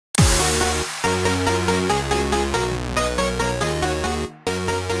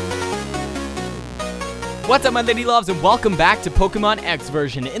What's up, my lady loves, and welcome back to Pokemon X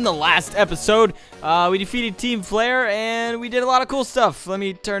version. In the last episode, we defeated Team Flare, and we did a lot of cool stuff. Let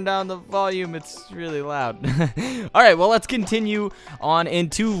me turn down the volume. It's really loud. Alright, well, let's continue on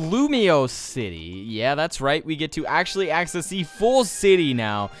into Lumio City. Yeah, that's right. We get to actually access the full city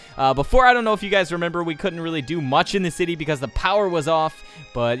now. Before, I don't know if you guys remember, we couldn't really do much in the city because the power was off.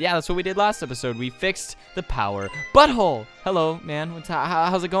 But yeah, that's what we did last episode. We fixed the power. Butthole! Hello, man.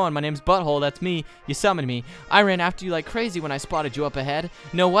 How's it going? My name's Butthole. That's me. You summoned me. I ran after you like crazy when I spotted you up ahead.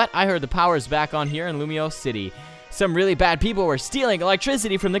 Know what? I heard the power's back on here in Lumio City. Some really bad people were stealing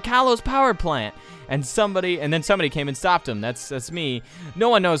electricity from the Kalos power plant. And then somebody came and stopped them. That's me. No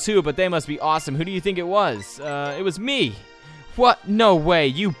one knows who, but they must be awesome. Who do you think it was? It was me. What? No way.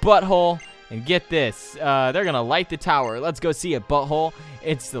 You butthole. And get this, they're gonna light the tower. Let's go see it, Butthole.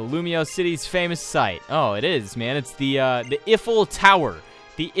 It's the Lumio City's famous site. Oh, it is, man. It's the Eiffel Tower.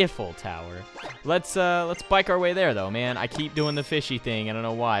 The Eiffel Tower. Let's bike our way there, though, man. I keep doing the fishy thing. I don't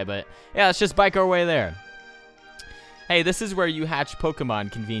know why, but yeah, let's just bike our way there. Hey, this is where you hatch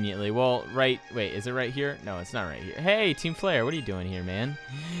Pokemon conveniently. Well, wait, is it right here? No, it's not right here. Hey, Team Flare, what are you doing here, man?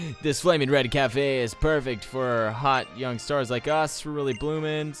 This flaming red cafe is perfect for hot young stars like us. We're really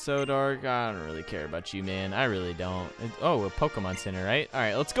blooming, so dark. I don't really care about you, man. I really don't. Oh, a Pokemon Center, right? All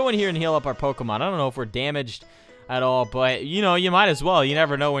right, let's go in here and heal up our Pokemon. I don't know if we're damaged at all, but you know, you might as well. You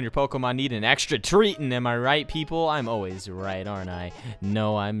never know when your Pokemon need an extra treating. Am I right, people? I'm always right, aren't I?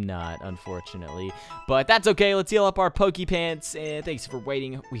 No, I'm not, unfortunately, but that's okay. Let's heal up our Pokepants, and thanks for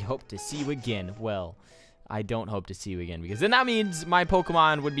waiting. We hope to see you again. Well, I don't hope to see you again, because then that means my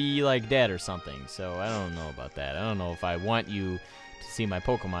Pokemon would be like dead or something, so I don't know about that. I don't know if I want you to see my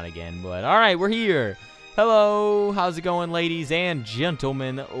Pokemon again, but all right, we're here. Hello, how's it going, ladies and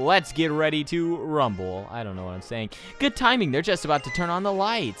gentlemen? Let's get ready to rumble. I don't know what I'm saying. Good timing, they're just about to turn on the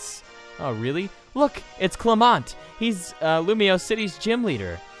lights. Oh, really? Look, it's Clemont. He's Lumio City's gym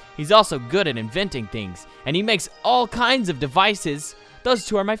leader. He's also good at inventing things, and he makes all kinds of devices. Those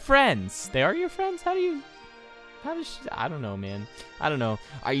two are my friends. They are your friends? How does she, I don't know, man. I don't know.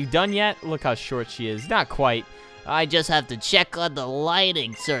 Are you done yet? Look how short she is. Not quite. I just have to check on the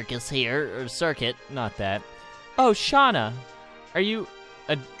lighting circus here, or circuit. Not that. Oh, Shauna, are you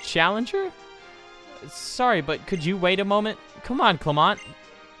a challenger? Sorry, but could you wait a moment? Come on, Clemont.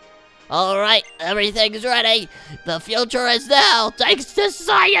 All right, everything's ready. The future is now, thanks to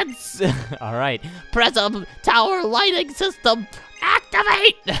science. All right. Prism Tower lighting system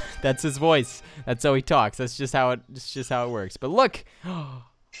activate. That's his voice. That's how he talks. That's just how it works. But look.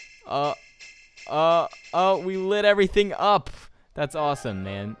 Oh, we lit everything up. That's awesome,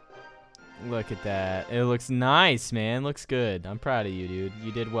 man. Look at that. It looks nice, man. Looks good. I'm proud of you, dude.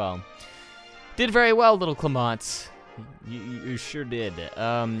 You did well. Did very well, little Clemont. You sure did.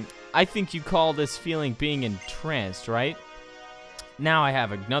 I think you call this feeling being entranced, right? Now I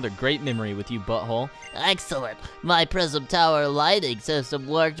have another great memory with you, Butthole. Excellent. My Prism Tower lighting system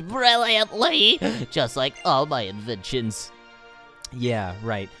worked brilliantly, just like all my inventions. Yeah,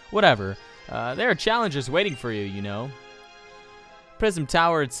 right. Whatever. There are challenges waiting for you, you know. Prism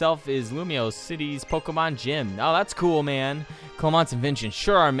Tower itself is Lumio City's Pokemon Gym. Oh, that's cool, man. Clemont's inventions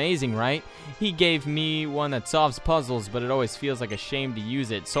sure are amazing, right? He gave me one that solves puzzles, but it always feels like a shame to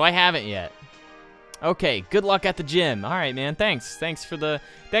use it, so I haven't yet. Okay, good luck at the gym. All right, man. Thanks for the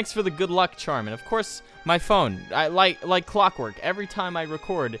good luck charm, and of course my phone. I like clockwork. Every time I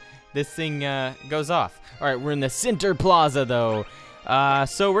record, this thing goes off. All right, we're in the Center Plaza though.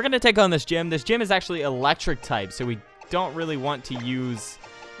 So we're gonna take on this gym. This gym is actually electric type, so we don't really want to use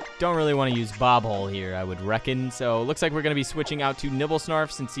Bobhole here, I would reckon. So looks like we're gonna be switching out to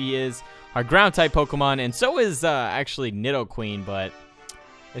Nibblesnarf since he is our ground type Pokemon, and so is actually Nidoqueen, but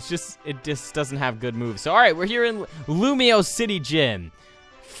it just doesn't have good moves. So all right, we're here in Lumio City Gym.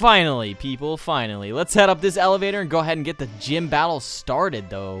 Finally, people, finally. Let's head up this elevator and go ahead and get the gym battle started,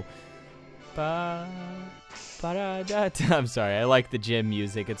 though. I'm sorry, I like the gym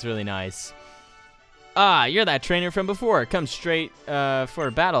music. It's really nice. Ah, you're that trainer from before. Come straight for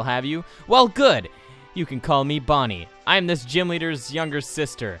a battle, have you? Well, good. You can call me Bonnie. I'm this gym leader's younger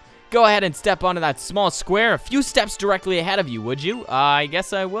sister. Go ahead and step onto that small square a few steps directly ahead of you, would you? I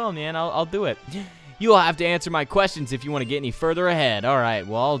guess I will, man. I'll do it. You'll have to answer my questions if you want to get any further ahead. All right,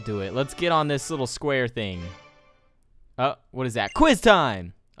 well, I'll do it. Let's get on this little square thing. Oh, what is that? Quiz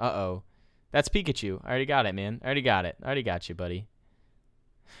time! Uh-oh. That's Pikachu. I already got it, man. I already got it. I already got you, buddy.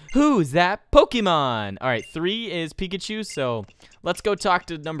 Who's that Pokemon? All right, 3 is Pikachu, so let's go talk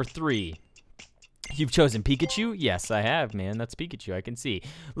to number 3. You've chosen Pikachu? Yes, I have, man. That's Pikachu, I can see.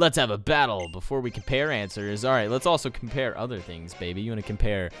 Let's have a battle before we compare answers. All right, let's also compare other things, baby. You want to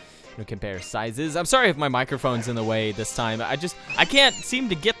compare to compare sizes. I'm sorry if my microphone's in the way this time. I can't seem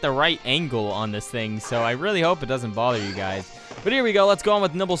to get the right angle on this thing, so I really hope it doesn't bother you guys. But here we go. Let's go on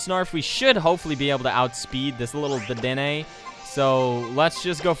with Nibble Snarf. We should hopefully be able to outspeed this little Dedenne. So let's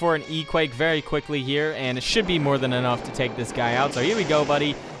just go for an E-Quake very quickly here, and it should be more than enough to take this guy out. So here we go,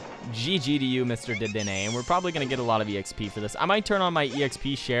 buddy. GG to you, Mr. Dedenne, and we're probably going to get a lot of EXP for this. I might turn on my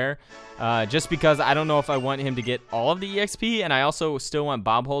EXP share just because I don't know if I want him to get all of the EXP, and I also still want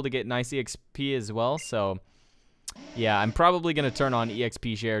Bobhole to get nice EXP as well. So, yeah, I'm probably going to turn on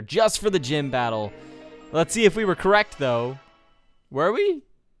EXP share just for the gym battle. Let's see if we were correct, though. Were we?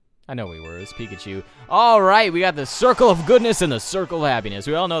 I know we were. It's Pikachu. All right, we got the Circle of Goodness and the Circle of Happiness.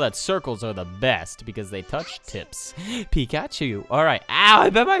 We all know that circles are the best because they touch tips. Pikachu. All right. Ow, I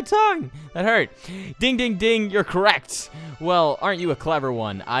bit my tongue. That hurt. Ding, ding, ding. You're correct. Well, aren't you a clever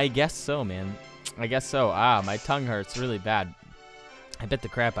one? I guess so, man. I guess so. Ah, my tongue hurts really bad. I bit the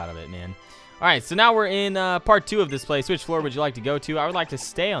crap out of it, man. All right, so now we're in part 2 of this place. Which floor would you like to go to? I would like to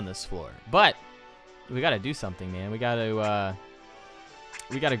stay on this floor, but we got to do something, man. We got to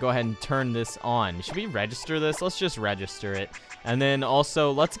go ahead and turn this on. Should we register this? Let's just register it. And then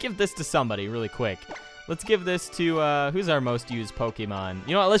also, let's give this to somebody really quick. Let's give this to, who's our most used Pokemon?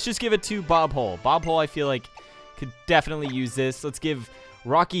 You know what? Let's just give it to Bobhole. Bobhole, I feel like, could definitely use this. Let's give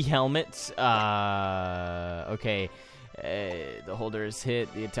Rocky Helmet. Okay. The holder is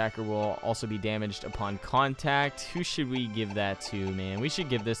hit. The attacker will also be damaged upon contact. Who should we give that to, man? We should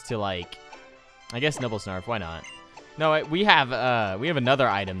give this to, like, I guess Nibble Snarf. Why not? No, we have another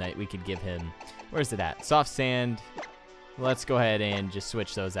item that we could give him. Where's it at? Soft Sand. Let's go ahead and just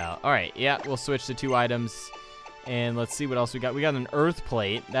switch those out. All right, yeah, we'll switch the 2 items. And let's see what else we got. We got an Earth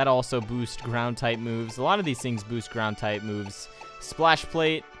Plate. That also boosts ground-type moves. A lot of these things boost ground-type moves. Splash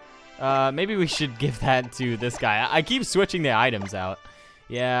Plate. Maybe we should give that to this guy. I keep switching the items out.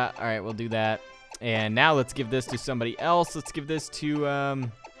 Yeah, all right, we'll do that. And now let's give this to somebody else. Let's give this to,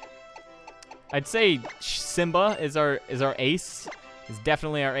 I'd say Simba is our ace. Is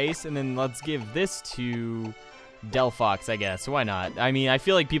definitely our ace. And then let's give this to Delphox, I guess. Why not? I mean, I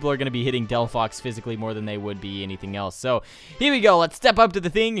feel like people are going to be hitting Delphox physically more than they would be anything else. So here we go. Let's step up to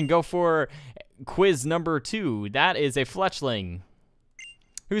the thing and go for quiz number 2. That is a Fletchling.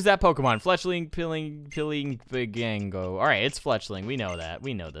 Who's that Pokemon? Fletchling, Bigango. All right, it's Fletchling. We know that.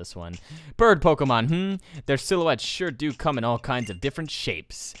 We know this one. Bird Pokemon, Their silhouettes sure do come in all kinds of different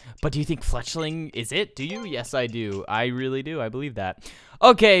shapes. But do you think Fletchling is it? Do you? Yes, I do. I really do. I believe that.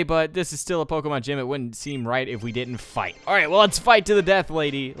 Okay, but this is still a Pokemon gym. It wouldn't seem right if we didn't fight. All right, well, let's fight to the death,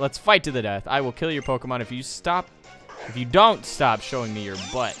 lady. Let's fight to the death. I will kill your Pokemon if you don't stop showing me your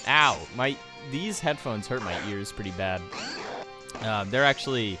butt. Ow. These headphones hurt my ears pretty bad. They're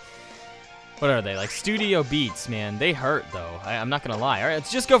actually, what are they? Like Studio Beats, man. They hurt, though. I'm not going to lie. All right,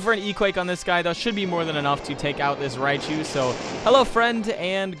 let's just go for an E-Quake on this guy, though. Should be more than enough to take out this Raichu. So, hello, friend,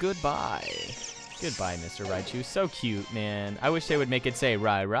 and goodbye. Goodbye, Mr. Raichu. So cute, man. I wish they would make it say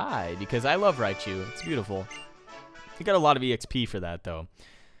Rai, because I love Raichu. It's beautiful. You got a lot of EXP for that, though.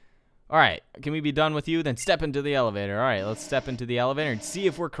 All right, can we be done with you? Then step into the elevator. All right, let's step into the elevator and see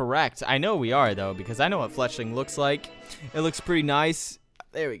if we're correct. I know we are, though, because I know what Fletchling looks like. It looks pretty nice.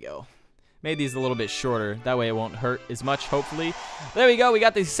 There we go. Made these a little bit shorter. That way it won't hurt as much, hopefully. There we go. We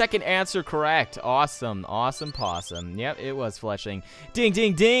got the second answer correct. Awesome. Awesome possum. Yep, it was Fletchling. Ding,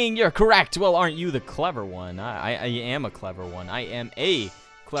 ding, ding. You're correct. Well, aren't you the clever one? I am a clever one. I am a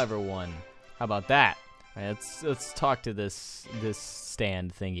clever one. How about that? All right, let's talk to this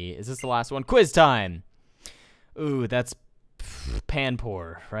stand thingy. Is this the last one? Quiz time. Ooh, that's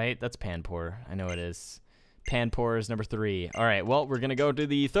Panpour, right? That's Panpour. I know it is. Panpour is number 3. All right, well, we're going to go to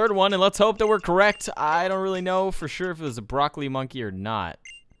the third one, and let's hope that we're correct. I don't really know for sure if it was a broccoli monkey or not.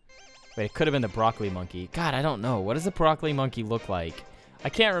 Wait, it could have been the broccoli monkey. God, I don't know. What does a broccoli monkey look like? I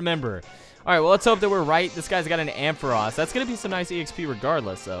can't remember. All right, well, let's hope that we're right. This guy's got an Ampharos. That's going to be some nice EXP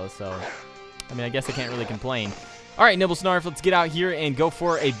regardless, though, so I mean, I guess I can't really complain. All right, Nibble Snarf, let's get out here and go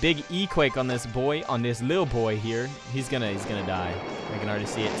for a big E-Quake on this boy, on this little boy here. He's gonna die. I can already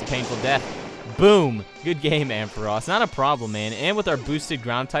see it. It's a painful death. Boom. Good game, Ampharos. Not a problem, man. And with our boosted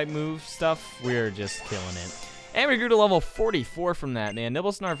ground-type move stuff, we're just killing it. And we grew to level 44 from that, man.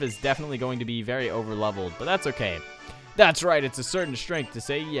 Nibble Snarf is definitely going to be very over-leveled, but that's okay. That's right. It's a certain strength to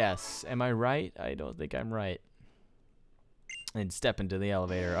say yes. Am I right? I don't think I'm right. And step into the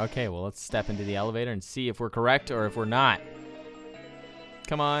elevator. Okay, well, let's step into the elevator and see if we're correct or if we're not.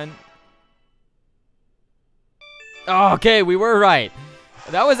 Come on. Oh, okay, we were right.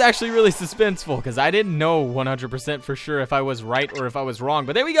 That was actually really suspenseful because I didn't know 100% for sure if I was right or if I was wrong.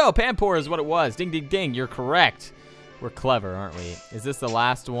 But there we go. Panpour is what it was. Ding, ding, ding. You're correct. We're clever, aren't we? Is this the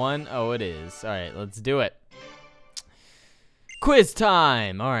last one? Oh, it is. All right, let's do it. Quiz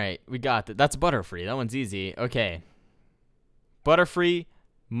time. All right, we got that. That's Butterfree. That one's easy. Okay. Butterfree,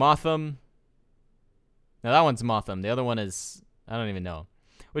 Mothim. Now, that one's Mothim. The other one is, I don't even know.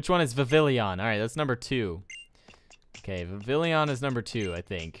 Which one is Vivillon? All right, that's number 2. Okay, Vivillon is number 2, I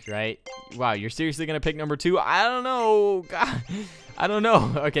think, right? Wow, you're seriously going to pick number 2? I don't know. God, I don't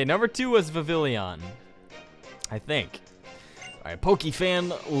know. Okay, number 2 was Vivillon, I think. All right,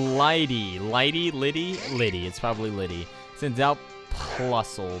 Pokefan Liddy. It's probably Liddy. Sends out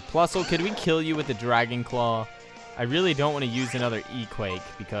Plusle. Plusle, could we kill you with the Dragon Claw? I really don't want to use another E-Quake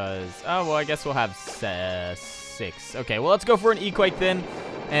because, oh, well, I guess we'll have 6. Okay, well, let's go for an E-Quake then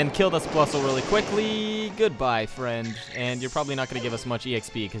and kill this Plusle really quickly. Goodbye, friend. And you're probably not going to give us much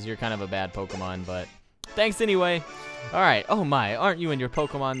EXP because you're kind of a bad Pokemon, but thanks anyway. All right. Oh, my. Aren't you and your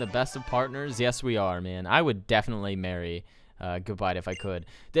Pokemon the best of partners? Yes, we are, man. I would definitely marry Goodbye if I could.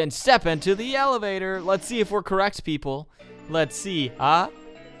 Then step into the elevator. Let's see if we're correct, people. Let's see.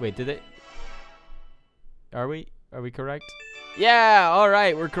 Wait, did it? Are we correct? Yeah, all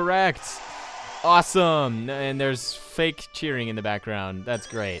right, we're correct. Awesome. And there's fake cheering in the background. That's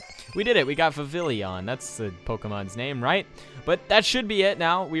great. We did it. We got Vivillon. That's the Pokemon's name, right? But that should be it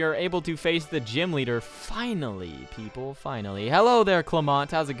now. We are able to face the gym leader. Finally, people, finally. Hello there,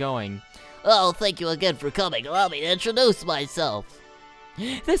 Clemont. How's it going? Oh, thank you again for coming. Allow me to introduce myself.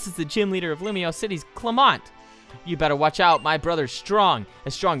 This is the gym leader of Lumio City's Clemont. You better watch out. My brother's strong.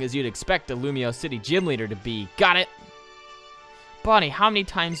 As strong as you'd expect a Lumio City gym leader to be. Got it? Bonnie, how many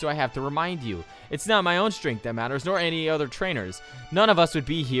times do I have to remind you? It's not my own strength that matters, nor any other trainers. None of us would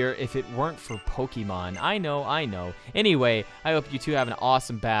be here if it weren't for Pokemon. I know. Anyway, I hope you two have an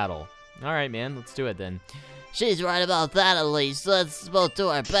awesome battle. All right, man. Let's do it then. She's right about that, at least. Let's both do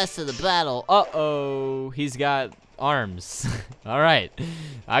our best in the battle. Uh-oh. He's got arms. All right.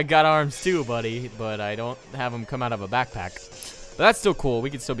 I got arms too, buddy, but I don't have them come out of a backpack. But that's still cool. We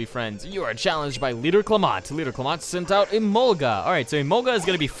can still be friends. You are challenged by Leader Clemont. Leader Clemont sent out Emolga. All right, so Emolga is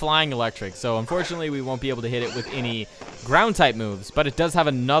going to be flying electric, so unfortunately we won't be able to hit it with any ground-type moves, but it does have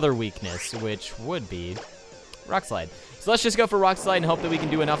another weakness, which would be Rock Slide. So let's just go for Rock Slide and hope that we can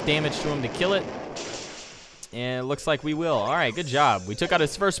do enough damage to him to kill it. And it looks like we will. All right, good job. We took out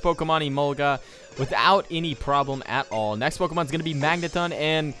his first Pokemon, Emolga, without any problem at all. Next Pokemon is going to be Magneton,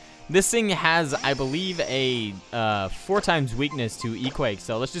 and this thing has, I believe, a 4 times weakness to E-Quake.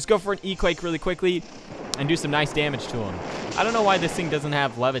 So let's just go for an E-Quake really quickly and do some nice damage to him. I don't know why this thing doesn't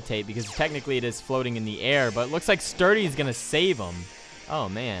have Levitate, because technically it is floating in the air, but it looks like Sturdy is going to save him. Oh,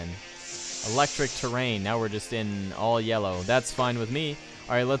 man. Electric terrain. Now we're just in all yellow. That's fine with me.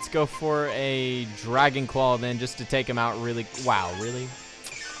 All right, let's go for a Dragon Claw then, just to take him out really. Wow, really?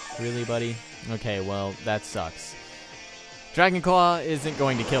 Really, buddy? Okay, well, that sucks. Dragon Claw isn't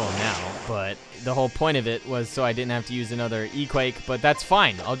going to kill him now, but the whole point of it was so I didn't have to use another E-Quake, but that's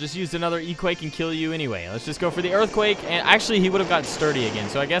fine. I'll just use another E-Quake and kill you anyway. Let's just go for the Earthquake, and actually he would have got Sturdy again,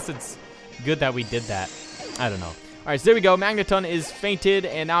 so I guess it's good that we did that. I don't know. All right, so there we go. Magneton is fainted,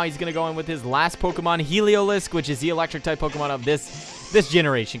 and now he's going to go in with his last Pokemon, Heliolisk, which is the electric-type Pokemon of this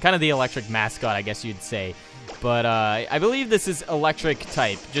generation. Kind of the electric mascot, I guess you'd say. But I believe this is electric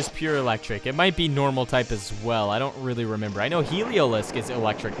type, just pure electric. It might be normal type as well. I don't really remember. I know Heliolisk is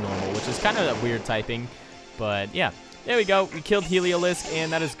electric normal, which is kind of a weird typing. But yeah, there we go. We killed Heliolisk,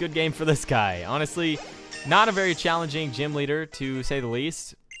 and that is good game for this guy. Honestly, not a very challenging gym leader, to say the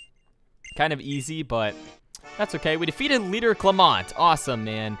least. Kind of easy, but that's okay. We defeated Leader Clemont. Awesome,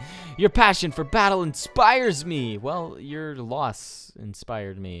 man. Your passion for battle inspires me. Well, your loss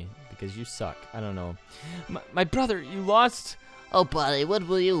inspired me because you suck. I don't know. My brother, you lost? Oh, buddy, what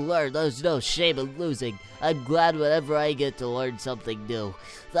will you learn? There's no shame in losing. I'm glad whenever I get to learn something new.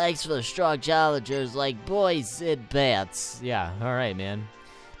 Thanks for the strong challengers like boys in pants. Yeah, all right, man.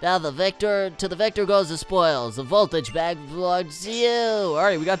 Now to the victor goes the spoils. The voltage badge belongs to you. All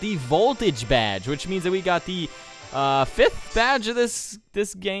right, we got the voltage badge, which means that we got the 5th badge of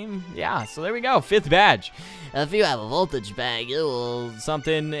this game. Yeah, so there we go, 5th badge. If you have a voltage bag, it will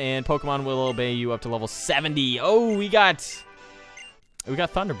something, and Pokemon will obey you up to level 70. Oh, we got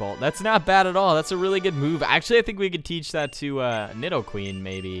Thunderbolt. That's not bad at all. That's a really good move. Actually, I think we could teach that to Nidoqueen,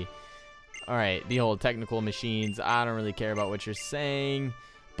 maybe. All right, the old technical machines. I don't really care about what you're saying.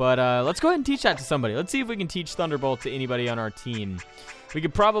 But let's go ahead and teach that to somebody. Let's see if we can teach Thunderbolt to anybody on our team. We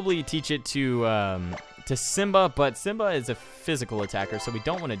could probably teach it to Simba, but Simba is a physical attacker, so we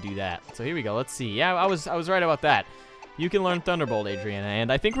don't want to do that. So here we go. Let's see. Yeah, I was right about that. You can learn Thunderbolt, Adriana,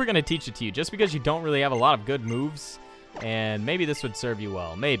 and I think we're going to teach it to you just because you don't really have a lot of good moves, and maybe this would serve you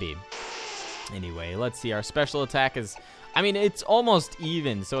well. Maybe. Anyway, let's see. Our special attack is, I mean, it's almost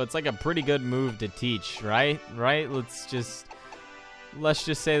even, so it's like a pretty good move to teach, right? Right? Let's just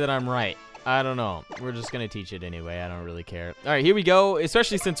say that I'm right. I don't know. We're just going to teach it anyway. I don't really care. All right, here we go.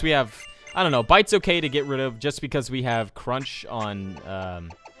 Especially since we have, I don't know, Bite's okay to get rid of just because we have Crunch on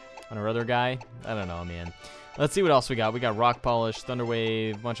our other guy. I don't know, man. Let's see what else we got. We got Rock Polish, Thunder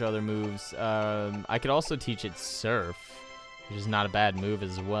Wave, a bunch of other moves. I could also teach it Surf, which is not a bad move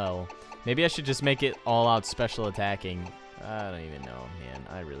as well. Maybe I should just make it all-out special attacking. I don't even know, man.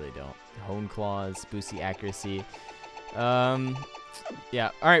 I really don't. Hone Claws, boosty accuracy.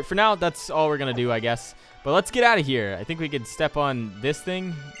 Yeah. All right, for now, that's all we're going to do, I guess. But let's get out of here. I think we could step on this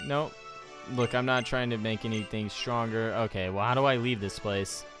thing. No. Look, I'm not trying to make anything stronger. Okay, well, how do I leave this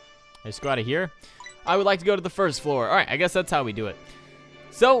place? I just go out of here? I would like to go to the first floor. All right, I guess that's how we do it.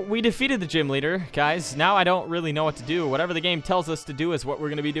 So, we defeated the gym leader, guys. Now I don't really know what to do. Whatever the game tells us to do is what we're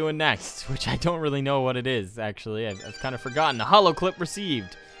going to be doing next, which I don't really know what it is, actually. I've kind of forgotten. A holo clip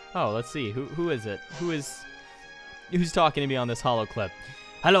received. Oh, let's see. Who is it? Who's talking to me on this holo clip?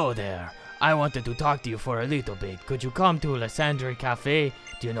 Hello there. I wanted to talk to you for a little bit. Could you come to Lysandre Cafe?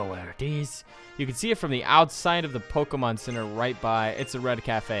 Do you know where it is? You can see it from the outside of the Pokemon Center right by. It's a red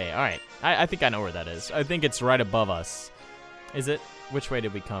cafe. All right. I think I know where that is. I think it's right above us. Is it? Which way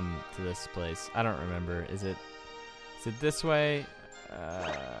did we come to this place? I don't remember. Is it this way?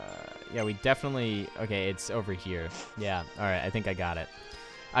 Yeah, we definitely... Okay, it's over here. Yeah, all right. I think I got it.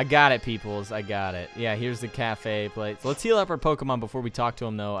 I got it, peoples. I got it. Yeah, here's the cafe place. Let's heal up our Pokemon before we talk to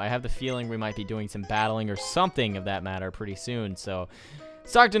them, though. I have the feeling we might be doing some battling or something of that matter pretty soon, so...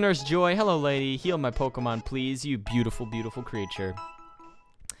 Talk to Nurse Joy. Hello, lady. Heal my Pokemon, please. You beautiful, beautiful creature.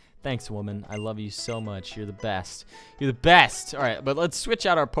 Thanks, woman. I love you so much. You're the best. You're the best. All right, but let's switch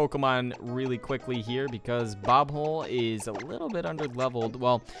out our Pokemon really quickly here because Bobhole is a little bit underleveled.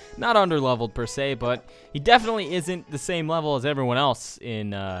 Well, not underleveled per se, but he definitely isn't the same level as everyone else in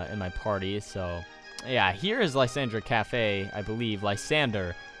my party. So, yeah, here is Lysandre Cafe, I believe.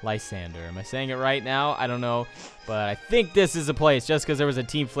 Lysander. Am I saying it right now? I don't know, but I think this is a place just because there was a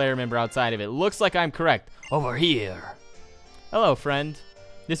Team Flare member outside of it. Looks like I'm correct. Over here. Hello, friend.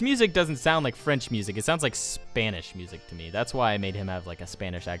 This music doesn't sound like French music. It sounds like Spanish music to me. That's why I made him have like a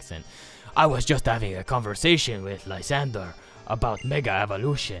Spanish accent. I was just having a conversation with Lysander about Mega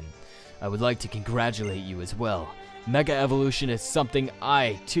Evolution. I would like to congratulate you as well. Mega Evolution is something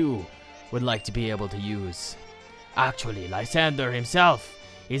I, too, would like to be able to use. Actually, Lysander himself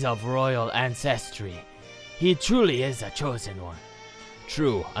is of royal ancestry. He truly is a chosen one.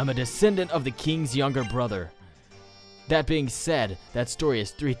 True, I'm a descendant of the king's younger brother. That being said, that story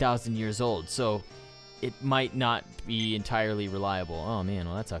is 3,000 years old, so it might not be entirely reliable. Oh man,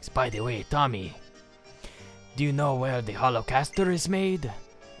 well that sucks. By the way, Tommy, do you know where the Holocaster is made?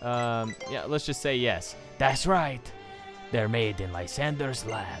 Yeah, let's just say yes. That's right. They're made in Lysander's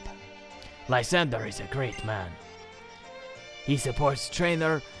lab. Lysander is a great man. He supports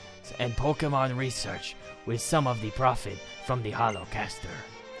trainer and Pokemon research with some of the profit from the Holocaster.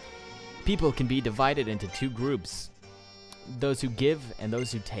 People can be divided into two groups. Those who give and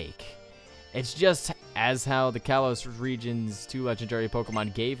those who take. It's just as how the Kalos region's two legendary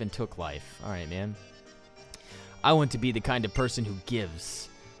Pokemon gave and took life. Alright, man. I want to be the kind of person who gives.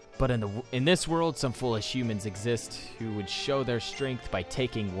 But in this world, some foolish humans exist who would show their strength by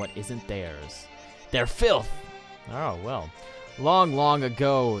taking what isn't theirs. They're filth! Oh, well. Long, long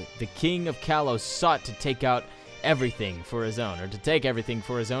ago, the king of Kalos sought to take out everything for his own,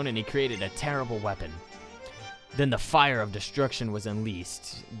 and he created a terrible weapon. Then the fire of destruction was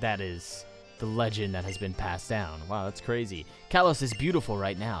unleashed. That is the legend that has been passed down. Wow, that's crazy. Kalos is beautiful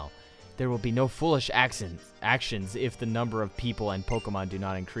right now. There will be no foolish actions if the number of people and Pokemon do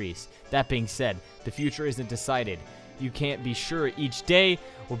not increase. That being said, the future isn't decided. You can't be sure each day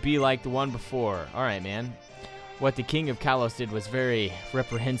will be like the one before. Alright, man. What the King of Kalos did was very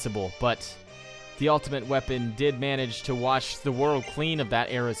reprehensible, but the ultimate weapon did manage to wash the world clean of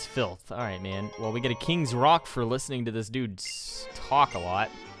that era's filth. Alright, man. Well, we get a King's Rock for listening to this dude talk a lot.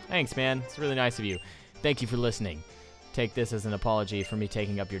 Thanks, man. It's really nice of you. Thank you for listening. Take this as an apology for me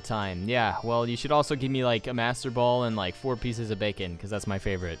taking up your time. Yeah, well, you should also give me, like, a Master Ball and, like, 4 pieces of bacon, because that's my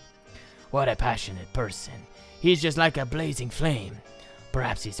favorite. What a passionate person. He's just like a blazing flame.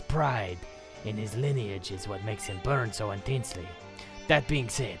 Perhaps his pride in his lineage is what makes him burn so intensely. That being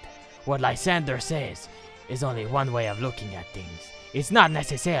said, what Lysander says is only one way of looking at things. It's not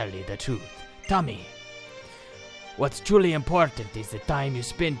necessarily the truth. Tommy, what's truly important is the time you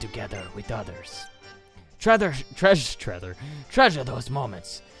spend together with others. Treasure those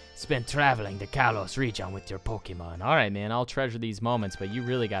moments. spent traveling the Kalos region with your Pokemon. All right, man. I'll treasure these moments, but you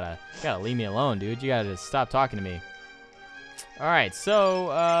really gotta leave me alone, dude. You gotta just stop talking to me. All right, so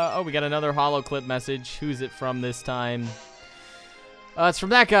oh, we got another holo clip message. Who's it from this time? It's from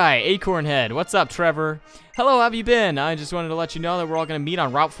that guy, Acornhead. What's up, Trevor? Hello, how have you been? I just wanted to let you know that we're all gonna meet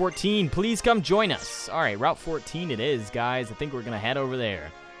on Route 14. Please come join us. All right, Route 14 it is, guys. I think we're gonna head over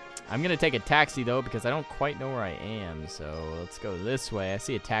there. I'm gonna take a taxi though because I don't quite know where I am. So let's go this way. I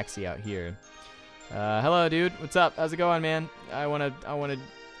see a taxi out here. Hello, dude. What's up? How's it going, man? I want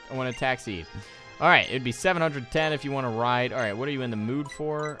a taxi. All right, it'd be 710 if you want to ride. All right, what are you in the mood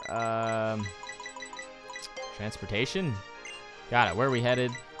for? Transportation. Got it. Where are we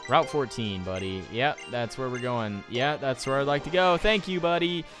headed? Route 14, buddy. Yep, that's where we're going. Yeah, that's where I'd like to go. Thank you,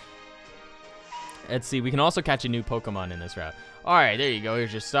 buddy. Let's see. We can also catch a new Pokemon in this route. All right, there you go.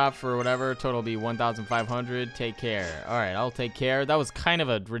 Here's your stop for whatever. Total will be 1,500. Take care. All right, I'll take care. That was kind of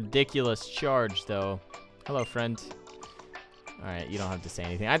a ridiculous charge, though. Hello, friend. All right, you don't have to say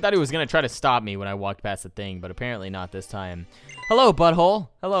anything. I thought he was going to try to stop me when I walked past the thing, but apparently not this time. Hello, butthole.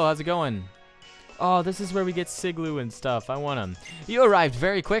 Hello, how's it going? Oh, this is where we get Siglu and stuff. I want him. You arrived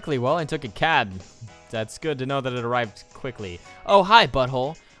very quickly. Well, I took a cab. That's good to know that it arrived quickly. Oh, hi,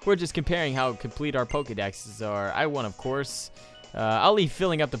 butthole. We're just comparing how complete our Pokedexes are. I won, of course. I'll leave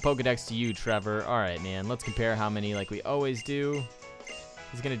filling up the Pokedex to you, Trevor. All right, man. Let's compare how many like we always do.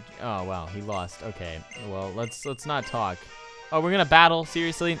 He's gonna... Oh, wow. He lost. Okay. Well, let's not talk. Oh, we're gonna battle?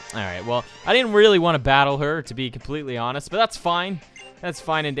 Seriously? All right. Well, I didn't really want to battle her, to be completely honest, but that's fine. That's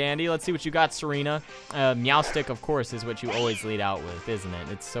fine and dandy. Let's see what you got, Serena. Meowstick, of course, is what you always lead out with, isn't it?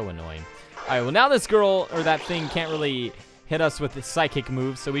 It's so annoying. All right. Well, now this girl or that thing can't really hit us with the psychic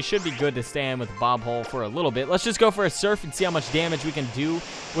moves, so we should be good to stay in with Bob Hole for a little bit. Let's just go for a surf and see how much damage we can do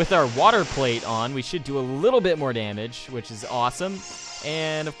with our water plate on. We should do a little bit more damage, which is awesome.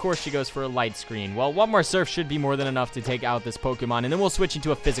 And of course she goes for a light screen. Well, one more surf should be more than enough to take out this Pokemon, and then we'll switch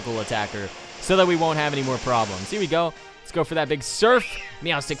into a physical attacker so that we won't have any more problems. Here we go. Let's go for that big surf.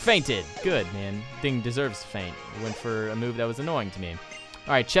 Meowstick fainted. Good, man. Thing deserves to faint. Went for a move that was annoying to me.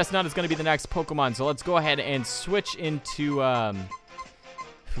 All right, Chestnut is going to be the next Pokemon, so let's go ahead and switch into,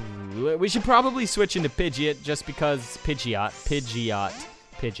 we should probably switch into Pidgeot just because Pidgeot. It's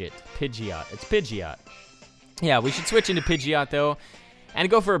Pidgeot. Yeah, we should switch into Pidgeot, though, and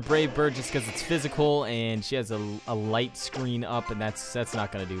go for a Brave Bird just because it's physical, and she has a light screen up, and that's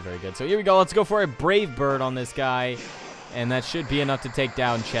not going to do very good. So here we go. Let's go for a Brave Bird on this guy, and that should be enough to take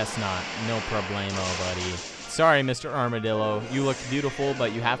down Chestnut. No problemo, buddy. Sorry, Mr. Armadillo. You look beautiful,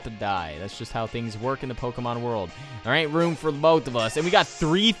 but you have to die. That's just how things work in the Pokemon world. There ain't room for both of us. And we got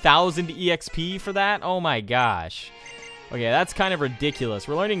 3,000 EXP for that? Oh, my gosh. Okay, that's kind of ridiculous.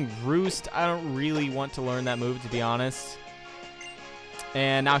 We're learning Roost. I don't really want to learn that move, to be honest.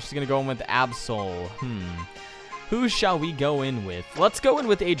 And now she's going to go in with Absol. Who shall we go in with? Let's go in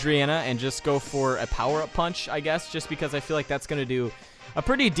with Adriana and just go for a power-up punch, I guess, just because I feel like that's going to do a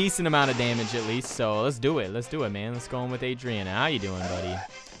pretty decent amount of damage at least. So let's do it. Let's do it, man. Let's go in with Adriana. How you doing, buddy?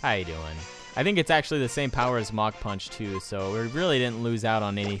 How you doing? I think it's actually the same power as Mach Punch, too, so we really didn't lose out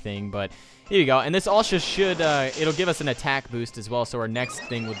on anything, but here you go. And this also should, it'll give us an attack boost as well, so our next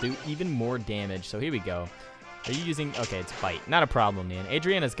thing will do even more damage. So here we go. Are you using... Okay, it's Bite. Not a problem, man.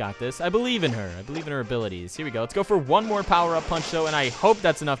 Adriana's got this. I believe in her. I believe in her abilities. Here we go. Let's go for one more power-up punch, though, and I hope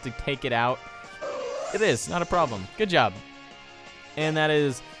that's enough to take it out. It is. Not a problem. Good job. And that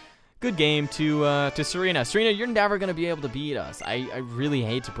is good game to Serena. Serena, you're never going to be able to beat us. I really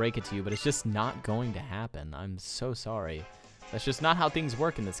hate to break it to you, but it's just not going to happen. I'm so sorry. That's just not how things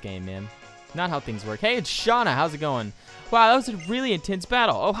work in this game, man. Not how things work. Hey, it's Shauna. How's it going? Wow, that was a really intense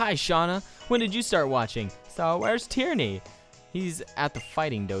battle. Oh, hi, Shauna. When did you start watching? So, where's Tierney? He's at the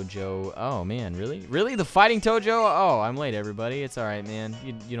fighting dojo. Oh, man, really? Really? The fighting dojo? Oh, I'm late, everybody. It's all right, man.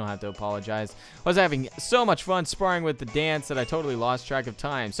 You don't have to apologize. I was having so much fun sparring with the dance that I totally lost track of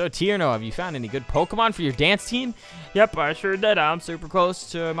time. So, Tierno, have you found any good Pokemon for your dance team? Yep, I sure did. I'm super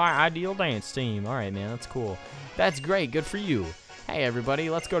close to my ideal dance team. All right, man, that's cool. That's great. Good for you. Hey, everybody,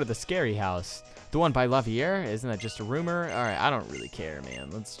 let's go to the scary house. The one by Lavier? Isn't that just a rumor? All right, I don't really care, man.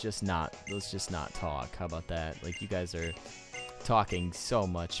 Let's just not talk. How about that? Like, you guys are talking so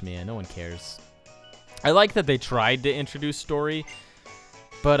much, man. No one cares. I like that they tried to introduce story,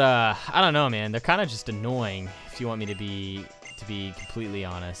 but I don't know, man. They're kind of just annoying, if you want me to be completely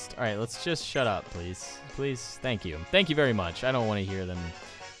honest. All right, let's just shut up, please. Please. Thank you. Thank you very much. I don't want to hear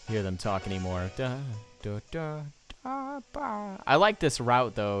them talk anymore. I like this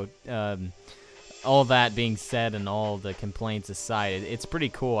route, though. All that being said and all the complaints aside, it's pretty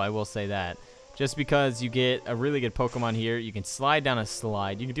cool, I will say that. just because you get a really good Pokemon here. You can slide down a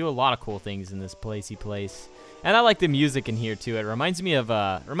slide. You can do a lot of cool things in this placey place. And I like the music in here too. It reminds me of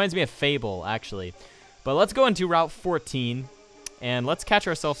Fable, actually. But let's go into Route 14 and let's catch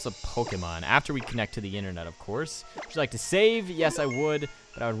ourselves a Pokemon after we connect to the internet, of course. Would you like to save? Yes, I would,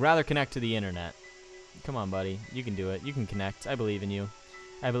 but I would rather connect to the internet. Come on, buddy. You can do it. You can connect. I believe in you.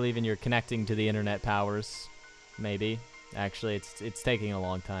 I believe in your connecting to the internet powers. Maybe. Actually, it's taking a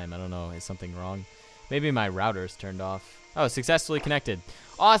long time. I don't know. Is something wrong? Maybe my router's turned off. Oh, successfully connected.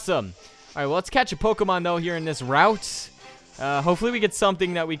 Awesome. All right, well, let's catch a Pokemon, though, here in this route. Hopefully we get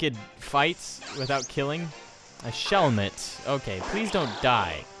something that we could fight without killing. A Shelmet. Okay, please don't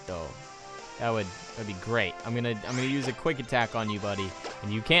die, though. That'd be great. I'm gonna use a quick attack on you, buddy.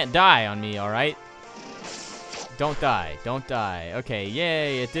 And you can't die on me, all right? Don't die. Don't die. Okay,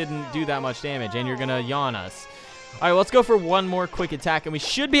 yay, it didn't do that much damage, and you're gonna yawn us. All right, let's go for one more quick attack, and we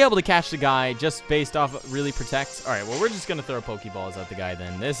should be able to catch the guy just based off really protect. All right, well, we're just gonna throw Pokeballs at the guy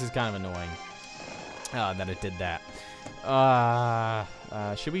then. This is kind of annoying that it did that.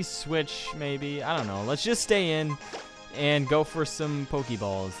 Should we switch maybe? I don't know. Let's just stay in and go for some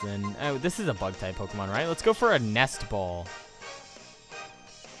Pokeballs then. Oh, this is a bug-type Pokemon, right? Let's go for a Nest Ball.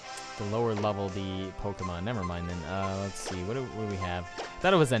 The lower level the Pokemon. Never mind then. Let's see. What do we have? I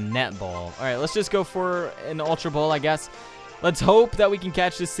thought it was a Net Ball. All right, let's just go for an Ultra Ball, I guess. Let's hope that we can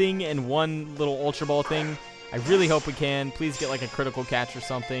catch this thing in one little Ultra Ball thing. I really hope we can. Please get like a critical catch or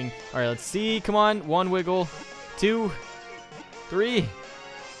something. All right, let's see. Come on. 1 wiggle. 2, 3.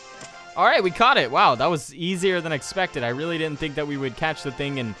 All right, we caught it. Wow, that was easier than expected. I really didn't think that we would catch the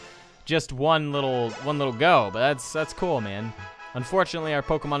thing in just one little go, but that's cool, man. Unfortunately, our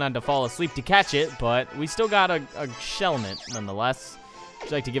Pokemon had to fall asleep to catch it, but we still got a Shelmet nonetheless. Would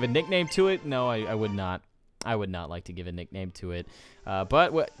you like to give a nickname to it? No, I would not. I would not like to give a nickname to it.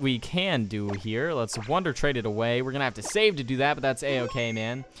 But what we can do here, let's Wonder Trade it away. We're going to have to save to do that, but that's A-okay,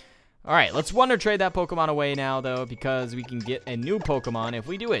 man. All right, let's Wonder Trade that Pokemon away now, though, because we can get a new Pokemon if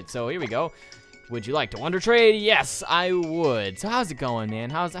we do it. So here we go. Would you like to Wonder Trade? Yes, I would. So how's it going, man?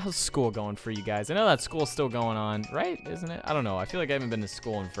 How's school going for you guys? I know that school's still going on, right? Isn't it? I don't know. I feel like I haven't been to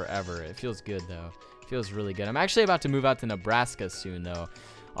school in forever. It feels good, though. It feels really good. I'm actually about to move out to Nebraska soon, though.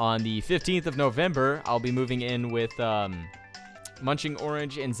 On the 15th of November, I'll be moving in with Munching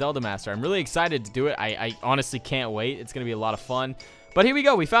Orange and Zelda Master. I'm really excited to do it. I honestly can't wait. It's going to be a lot of fun. But here we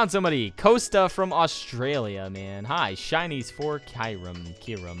go. We found somebody. Costa from Australia, man. Hi. Shinies for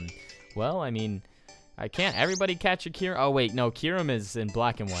Kyurem. Well, I mean, I can't everybody catch a Kyurem? Oh, wait. No, Kyurem is in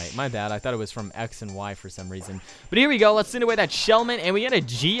black and white. My bad. I thought it was from X and Y for some reason. But here we go. Let's send away that Shelmet, and we get a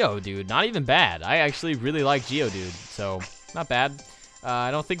Geodude. Not even bad. I actually really like Geodude, so not bad.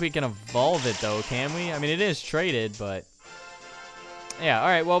 I don't think we can evolve it, though, can we? I mean, it is traded, but yeah. All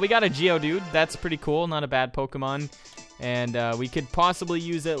right, well, we got a Geodude. That's pretty cool. Not a bad Pokemon. And we could possibly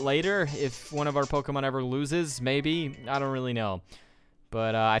use it later if one of our Pokemon ever loses, maybe. I don't really know.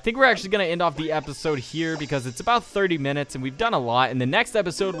 But I think we're actually going to end off the episode here because it's about 30 minutes and we've done a lot. In the next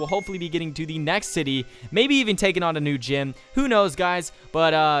episode, we'll hopefully be getting to the next city, maybe even taking on a new gym. Who knows, guys?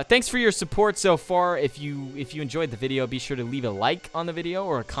 But thanks for your support so far. If you enjoyed the video, be sure to leave a like on the video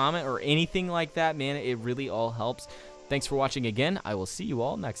or a comment or anything like that. Man, it really all helps. Thanks for watching again. I will see you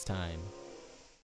all next time.